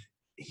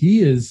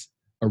 He is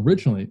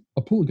originally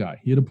a pool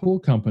guy. He had a pool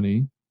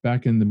company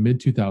back in the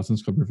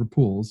mid-2000s called River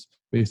Pools,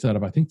 based out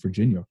of, I think,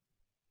 Virginia.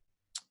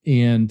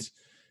 And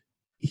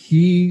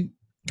he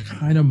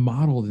kind of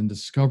modeled and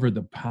discovered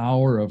the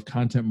power of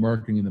content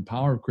marketing and the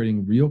power of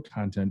creating real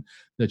content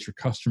that your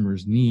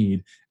customers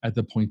need at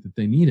the point that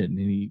they need it. And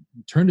he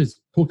turned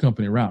his pool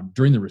company around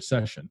during the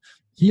recession.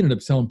 He ended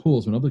up selling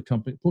pools when other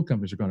pool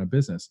companies are going out of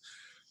business.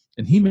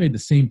 And he made the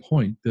same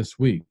point this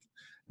week,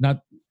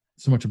 not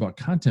so much about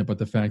content, but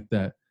the fact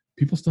that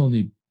people still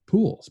need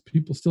pools.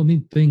 People still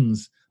need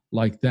things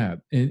like that.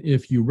 And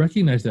if you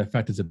recognize that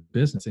fact as a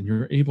business and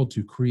you're able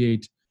to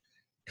create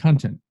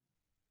content,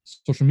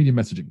 social media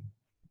messaging,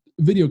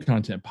 video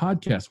content,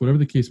 podcasts, whatever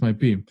the case might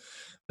be,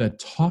 that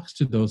talks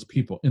to those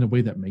people in a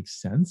way that makes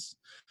sense,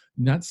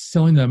 not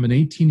selling them an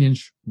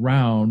 18-inch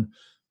round,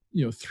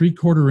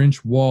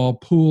 3/4-inch wall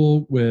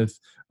pool with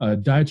a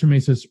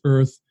diatomaceous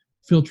earth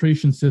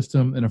filtration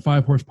system and a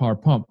 5-horsepower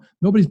pump.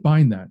 Nobody's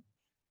buying that.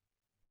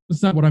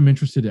 That's not what I'm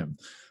interested in.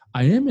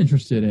 I am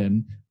interested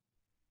in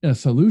a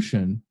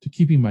solution to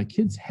keeping my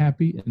kids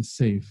happy and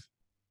safe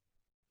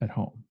at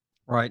home.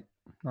 Right.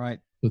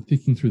 So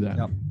thinking through that.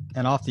 Yep.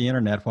 And off the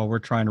internet while we're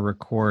trying to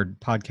record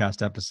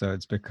podcast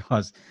episodes,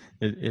 because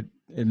it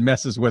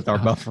messes with our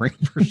buffering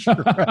for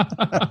sure.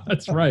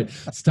 That's right.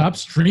 Stop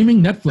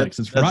streaming Netflix.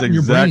 It's rotting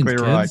your brains, exactly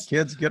right. kids.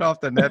 Kids, get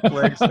off the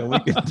Netflix so we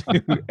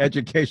can do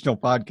educational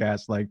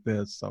podcasts like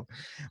this. So,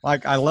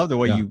 I love the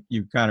way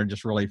you kind of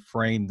just really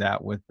framed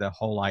that with the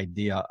whole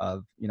idea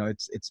of,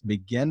 it's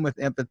begin with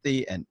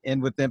empathy and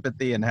end with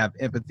empathy and have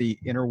empathy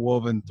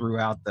interwoven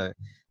throughout the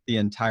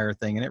entire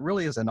thing. And it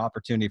really is an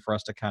opportunity for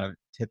us to kind of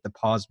hit the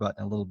pause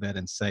button a little bit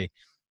and say,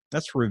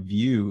 let's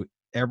review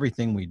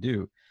everything we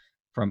do,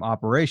 from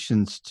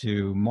operations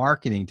to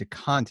marketing to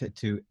content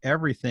to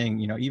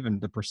everything, even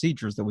the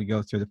procedures that we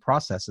go through, the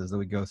processes that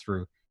we go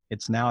through.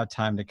 It's now a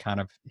time to kind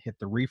of hit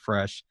the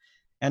refresh.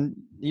 And,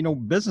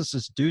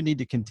 businesses do need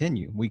to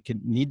continue. We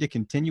need to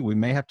continue. We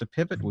may have to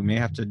pivot. We may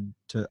have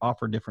to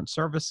offer different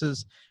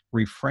services,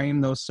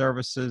 reframe those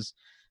services.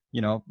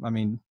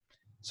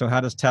 So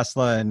how does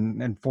Tesla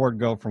and Ford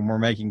go from we're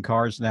making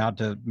cars now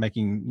to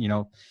making,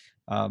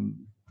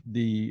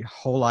 the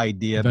whole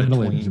idea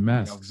ventilators between and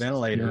masks.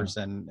 Ventilators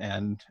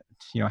and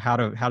how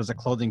does a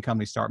clothing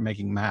company start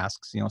making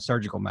masks,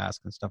 surgical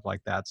masks and stuff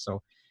like that.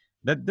 So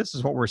this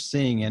is what we're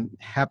seeing and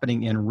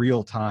happening in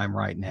real time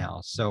right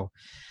now. So,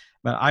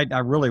 but I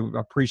really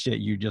appreciate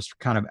you just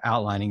kind of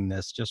outlining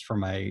this just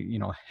from a,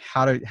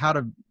 how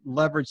to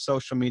leverage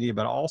social media,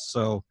 but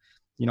also,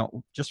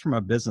 just from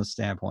a business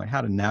standpoint, how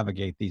to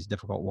navigate these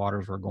difficult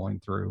waters we're going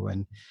through.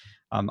 And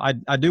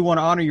I do want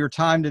to honor your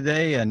time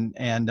today. And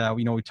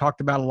we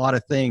talked about a lot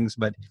of things,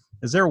 but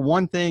is there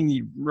one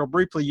thing real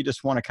briefly you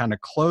just want to kind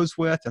of close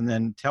with, and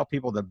then tell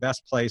people the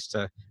best place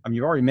to,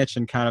 you've already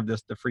mentioned kind of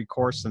the free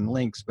course and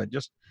links, but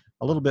just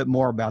a little bit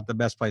more about the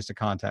best place to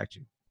contact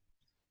you.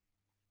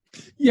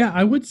 Yeah,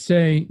 I would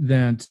say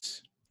that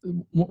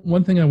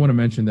one thing I want to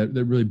mention that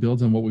really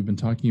builds on what we've been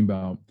talking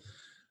about,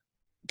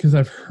 because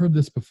I've heard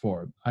this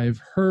before. I've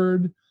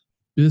heard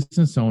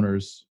business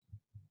owners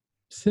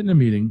sit in a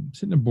meeting,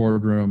 sit in a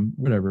boardroom,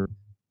 whatever,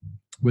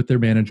 with their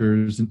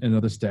managers and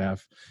other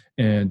staff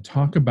and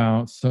talk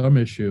about some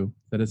issue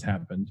that has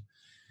happened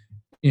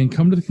and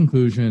come to the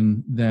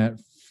conclusion that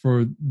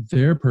for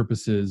their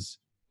purposes,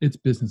 it's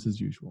business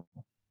as usual.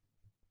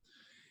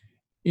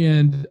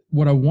 And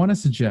what I want to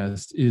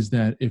suggest is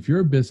that if you're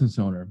a business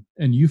owner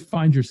and you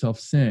find yourself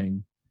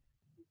saying,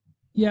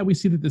 yeah, we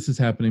see that this is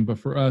happening, but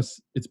for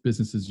us, it's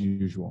business as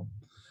usual,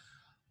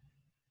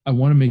 I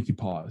want to make you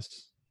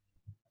pause.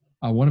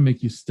 I want to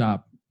make you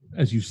stop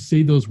as you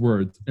say those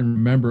words and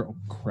remember, oh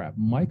crap,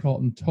 Mike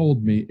Alton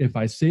told me if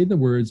I say the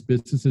words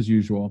business as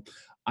usual,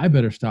 I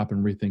better stop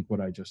and rethink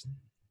what I just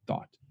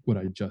thought, what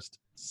I just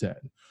said.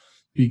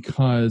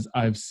 Because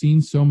I've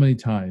seen so many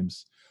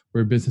times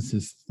where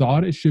businesses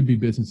thought it should be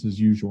business as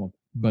usual,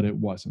 but it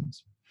wasn't.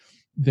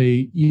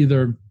 They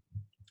either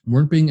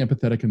weren't being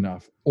empathetic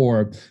enough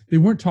or they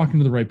weren't talking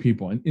to the right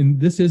people. And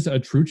this is a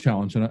true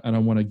challenge. And I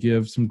want to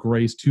give some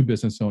grace to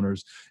business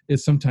owners.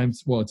 It's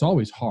sometimes, well, it's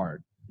always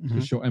hard.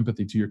 to show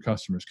empathy to your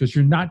customers, because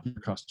you're not your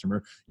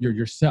customer, you're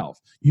yourself.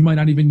 You might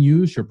not even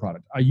use your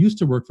product. I used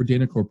to work for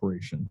Dana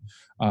Corporation,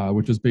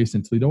 which was based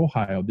in Toledo,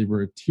 Ohio. They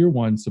were a tier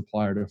 1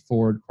 supplier to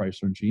Ford,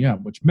 Chrysler, and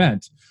GM, which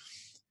meant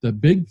the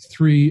big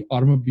 3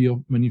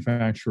 automobile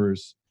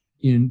manufacturers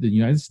in the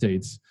United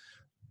States,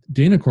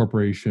 Dana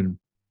Corporation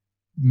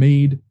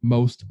made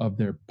most of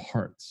their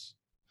parts.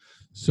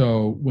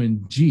 So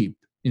when Jeep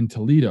in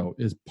Toledo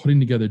is putting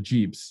together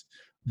Jeeps,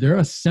 they're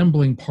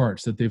assembling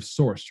parts that they've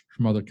sourced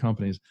from other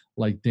companies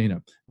like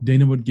Dana.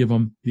 Dana would give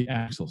them the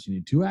axles. You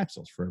need 2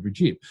 axles for every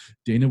Jeep.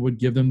 Dana would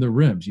give them the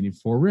rims. You need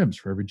 4 rims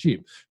for every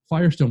Jeep.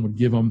 Firestone would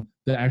give them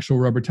the actual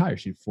rubber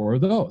tires. You need 4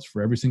 of those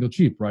for every single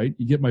Jeep, right?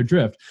 You get my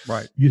drift.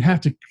 Right. You'd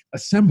have to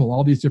assemble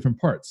all these different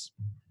parts.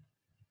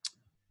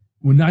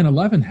 When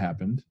 9/11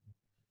 happened,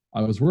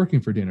 I was working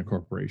for Dana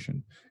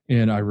Corporation,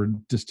 and I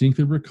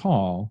distinctly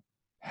recall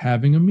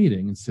having a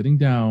meeting and sitting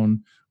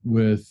down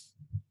with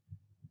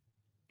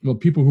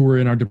people who were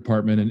in our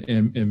department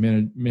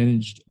and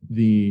managed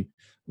the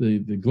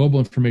Global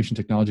Information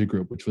Technology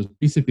Group, which was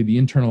basically the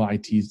internal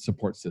IT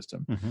support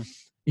system. Mm-hmm.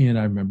 And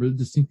I remember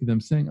distinctly them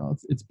saying, "Oh,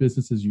 it's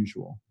business as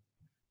usual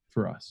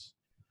for us."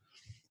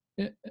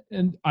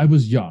 And I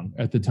was young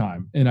at the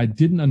time, and I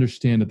didn't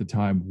understand at the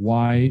time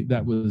why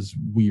that was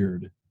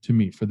weird to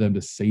me for them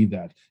to say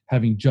that,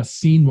 having just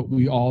seen what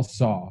we all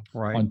saw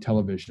on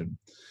television.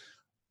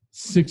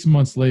 6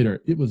 months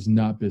later, it was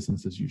not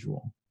business as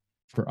usual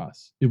for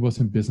us. It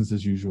wasn't business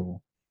as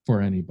usual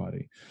for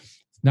anybody.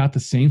 It's not the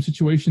same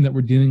situation that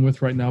we're dealing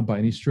with right now by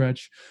any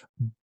stretch,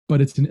 but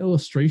it's an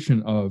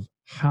illustration of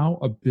how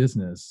a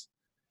business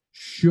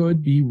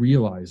should be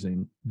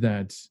realizing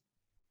that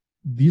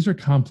these are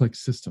complex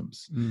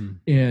systems.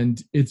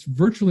 And it's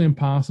virtually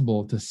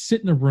impossible to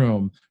sit in a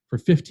room for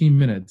 15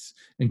 minutes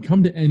and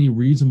come to any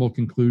reasonable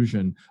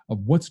conclusion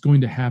of what's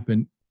going to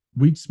happen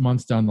weeks,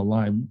 months down the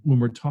line, when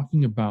we're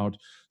talking about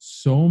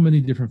so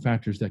many different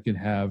factors that can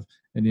have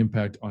an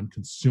impact on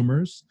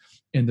consumers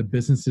and the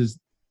businesses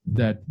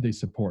that they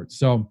support.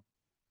 So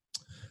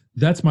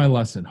that's my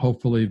lesson.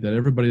 Hopefully that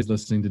everybody's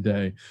listening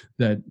today,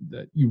 that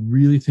you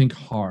really think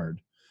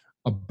hard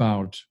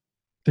about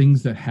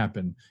things that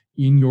happen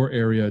in your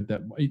area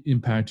that might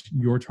impact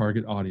your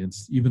target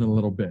audience even a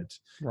little bit,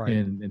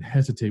 and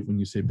hesitate when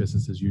you say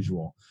business as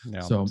usual.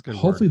 Yeah, so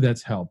hopefully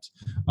that's helped.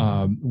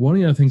 One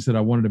of the other things that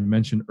I wanted to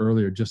mention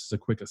earlier, just as a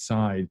quick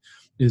aside,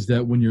 is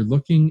that when you're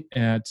looking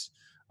at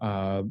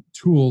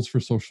tools for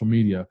social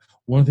media,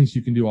 one of the things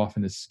you can do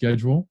often is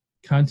schedule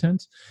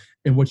content.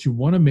 And what you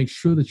want to make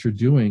sure that you're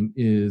doing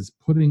is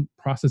putting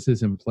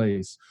processes in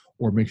place,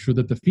 or make sure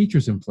that the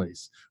features in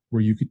place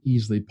where you could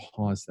easily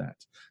pause that.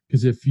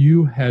 Because if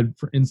you had,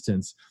 for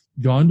instance,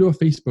 gone to a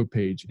Facebook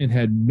page and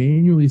had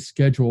manually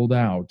scheduled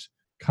out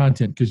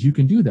content, because you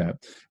can do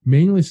that,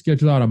 manually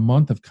schedule out a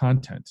month of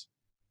content,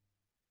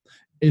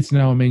 it's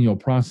now a manual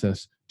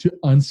process to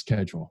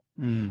unschedule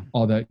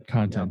all that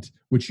content,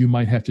 which you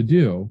might have to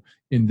do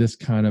in this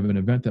kind of an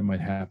event that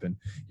might happen.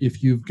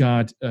 If you've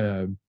got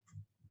a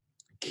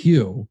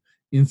queue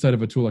inside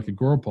of a tool like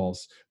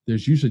Agorapulse,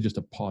 there's usually just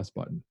a pause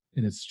button.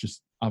 And it's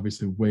just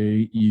obviously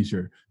way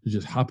easier to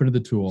just hop into the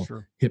tool,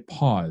 hit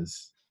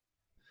pause,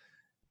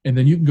 and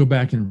then you can go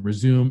back and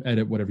resume,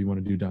 edit, whatever you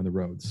want to do down the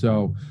road.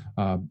 So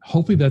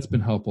hopefully that's been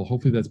helpful.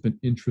 Hopefully that's been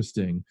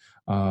interesting.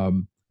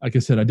 Like I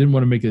said, I didn't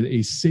want to make it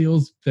a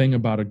sales thing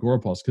about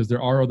Agorapulse, because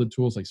there are other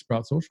tools like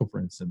Sprout Social, for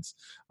instance,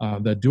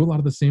 that do a lot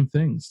of the same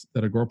things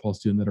that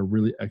Agorapulse do and that are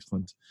really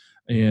excellent.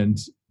 And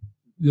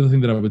the other thing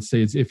that I would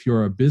say is, if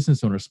you're a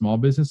business owner, small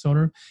business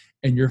owner,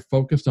 and you're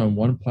focused on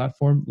one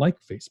platform like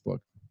Facebook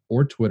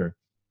or Twitter,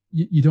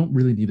 you don't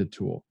really need a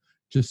tool.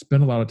 Just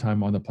spend a lot of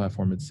time on the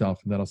platform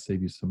itself, and that'll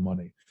save you some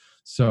money.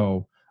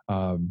 So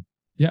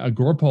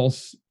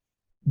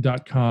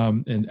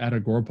Agorapulse.com and at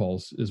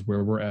Agorapulse is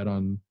where we're at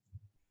on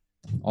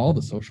all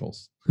the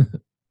socials.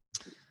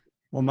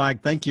 Well,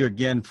 Mike, thank you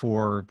again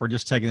for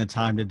just taking the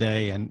time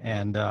today.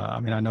 And I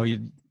mean, I know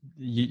you,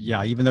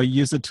 even though you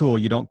use the tool,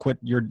 you don't quit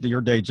your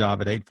day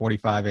job at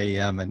 8:45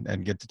 a.m.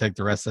 and get to take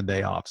the rest of the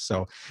day off.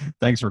 So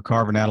thanks for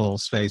carving out a little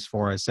space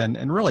for us.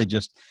 And really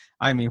just,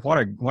 I mean, what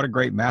a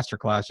great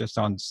masterclass just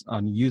on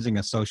using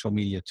a social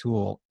media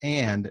tool.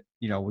 And,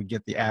 we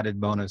get the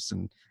added bonus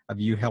of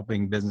you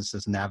helping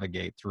businesses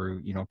navigate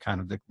through,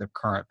 kind of the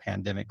current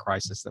pandemic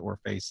crisis that we're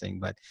facing.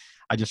 But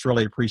I just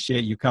really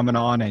appreciate you coming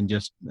on and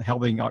just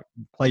helping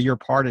play your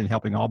part in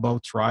helping all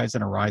boats rise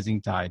in a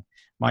rising tide.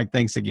 Mike,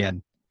 thanks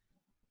again.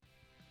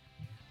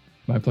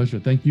 My pleasure.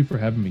 Thank you for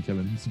having me,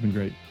 Kevin. This has been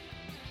great.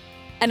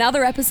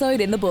 Another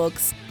episode in the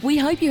books. We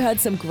hope you heard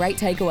some great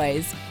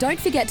takeaways. Don't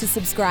forget to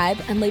subscribe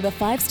and leave a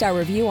 5-star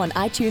review on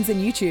iTunes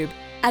and YouTube.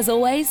 As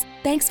always,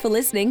 thanks for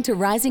listening to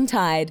Rising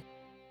Tide.